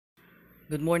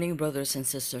Good morning, brothers and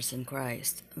sisters in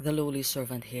Christ, the lowly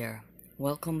servant here.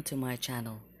 Welcome to my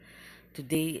channel.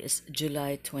 Today is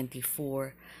July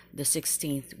 24, the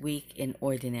 16th week in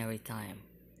Ordinary Time.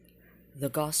 The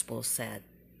Gospel said,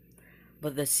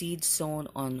 "But the seed sown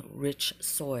on rich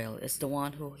soil is the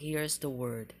one who hears the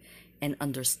word and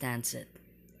understands it."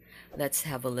 Let's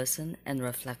have a listen and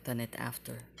reflect on it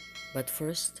after. But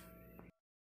first,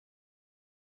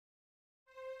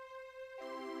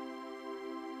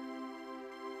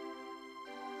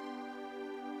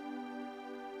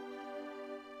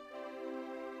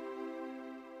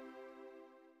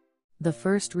 The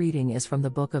first reading is from the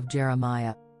book of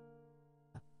Jeremiah.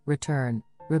 Return,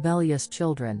 rebellious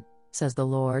children, says the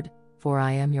Lord, for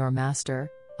I am your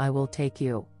master. I will take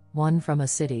you, one from a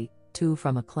city, two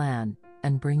from a clan,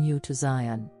 and bring you to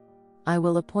Zion. I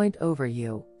will appoint over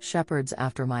you shepherds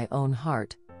after my own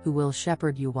heart, who will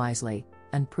shepherd you wisely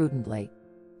and prudently.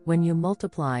 When you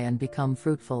multiply and become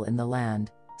fruitful in the land,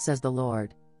 says the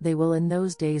Lord, they will in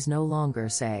those days no longer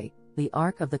say, "The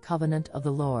ark of the covenant of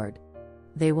the Lord."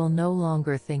 They will no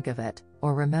longer think of it,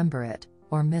 or remember it,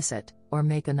 or miss it, or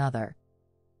make another.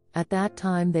 At that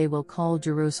time they will call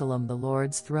Jerusalem the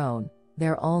Lord's throne.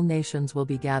 There all nations will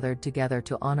be gathered together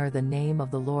to honor the name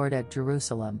of the Lord at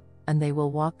Jerusalem, and they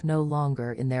will walk no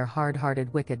longer in their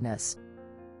hard-hearted wickedness.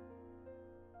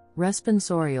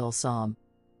 Responsorial Psalm.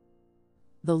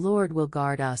 The Lord will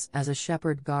guard us as a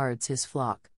shepherd guards his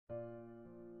flock.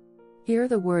 Hear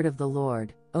the word of the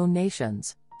Lord, O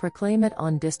nations. Proclaim it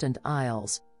on distant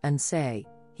isles, and say,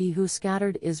 He who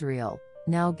scattered Israel,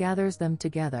 now gathers them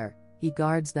together, he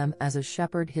guards them as a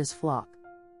shepherd his flock.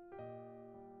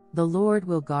 The Lord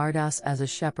will guard us as a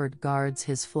shepherd guards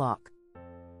his flock.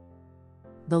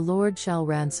 The Lord shall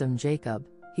ransom Jacob,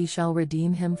 he shall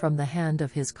redeem him from the hand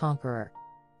of his conqueror.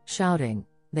 Shouting,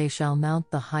 they shall mount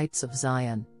the heights of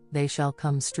Zion, they shall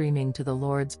come streaming to the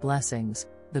Lord's blessings,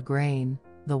 the grain,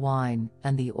 the wine,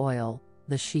 and the oil,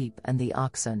 the sheep and the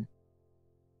oxen.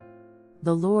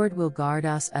 The Lord will guard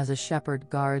us as a shepherd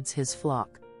guards his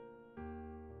flock.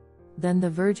 Then the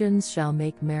virgins shall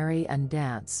make merry and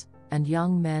dance, and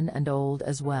young men and old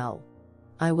as well.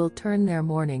 I will turn their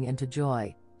mourning into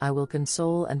joy, I will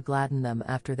console and gladden them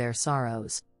after their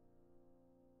sorrows.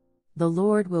 The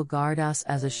Lord will guard us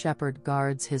as a shepherd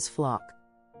guards his flock.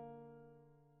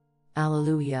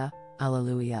 Alleluia,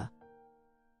 Alleluia.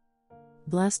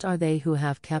 Blessed are they who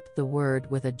have kept the word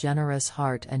with a generous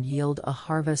heart and yield a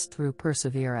harvest through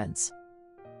perseverance.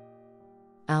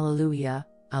 Alleluia,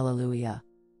 Alleluia.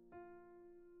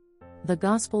 The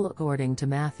Gospel according to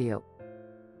Matthew.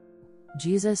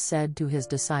 Jesus said to his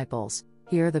disciples,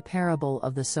 "Hear the parable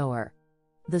of the sower.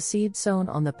 The seed sown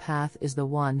on the path is the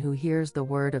one who hears the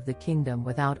word of the kingdom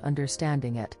without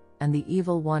understanding it, and the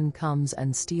evil one comes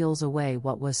and steals away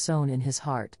what was sown in his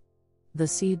heart. The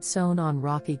seed sown on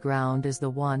rocky ground is the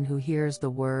one who hears the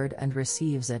word and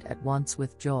receives it at once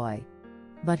with joy.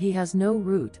 But he has no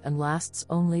root and lasts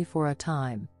only for a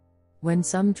time. When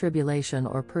some tribulation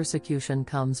or persecution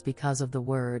comes because of the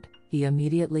word, he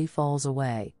immediately falls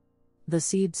away. The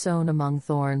seed sown among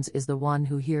thorns is the one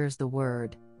who hears the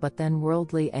word, but then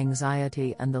worldly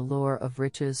anxiety and the lure of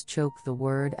riches choke the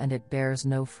word and it bears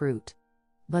no fruit.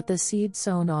 But the seed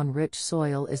sown on rich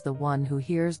soil is the one who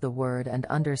hears the word and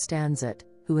understands it,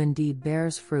 who indeed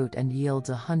bears fruit and yields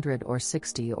 100 or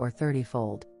 60 or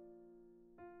 30-fold.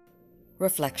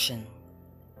 reflection.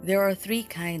 There are three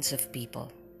kinds of people,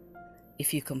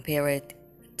 if you compare it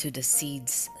to the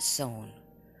seeds sown.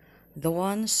 The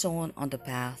one sown on the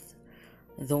path,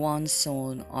 the one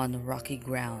sown on rocky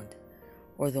ground,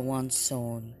 or the one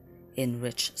sown in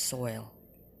rich soil.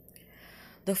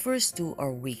 The first two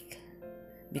are weak,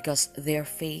 because their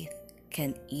faith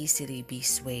can easily be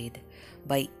swayed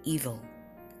by evil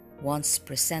once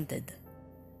presented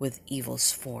with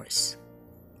evil's force.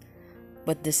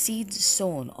 But the seeds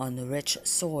sown on rich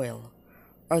soil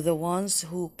are the ones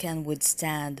who can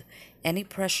withstand any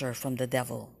pressure from the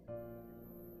devil.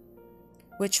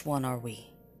 Which one are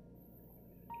we?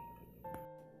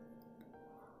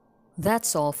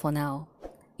 That's all for now.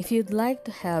 If you'd like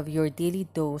to have your daily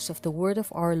dose of the Word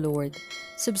of our Lord,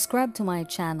 subscribe to my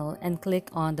channel and click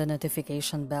on the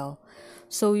notification bell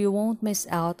so you won't miss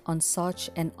out on such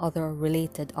and other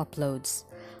related uploads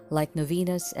like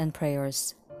novenas and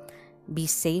prayers. Be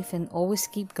safe and always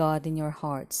keep God in your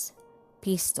hearts.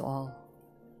 Peace to all.